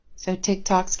So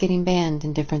TikTok's getting banned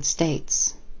in different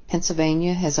states.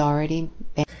 Pennsylvania has already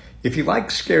banned. If you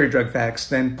like Scary Drug Facts,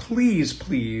 then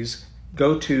please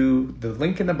go to the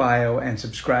link in the bio and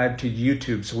subscribe to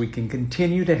YouTube so we can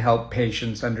continue to help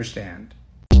patients understand.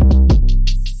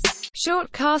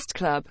 Shortcast Club.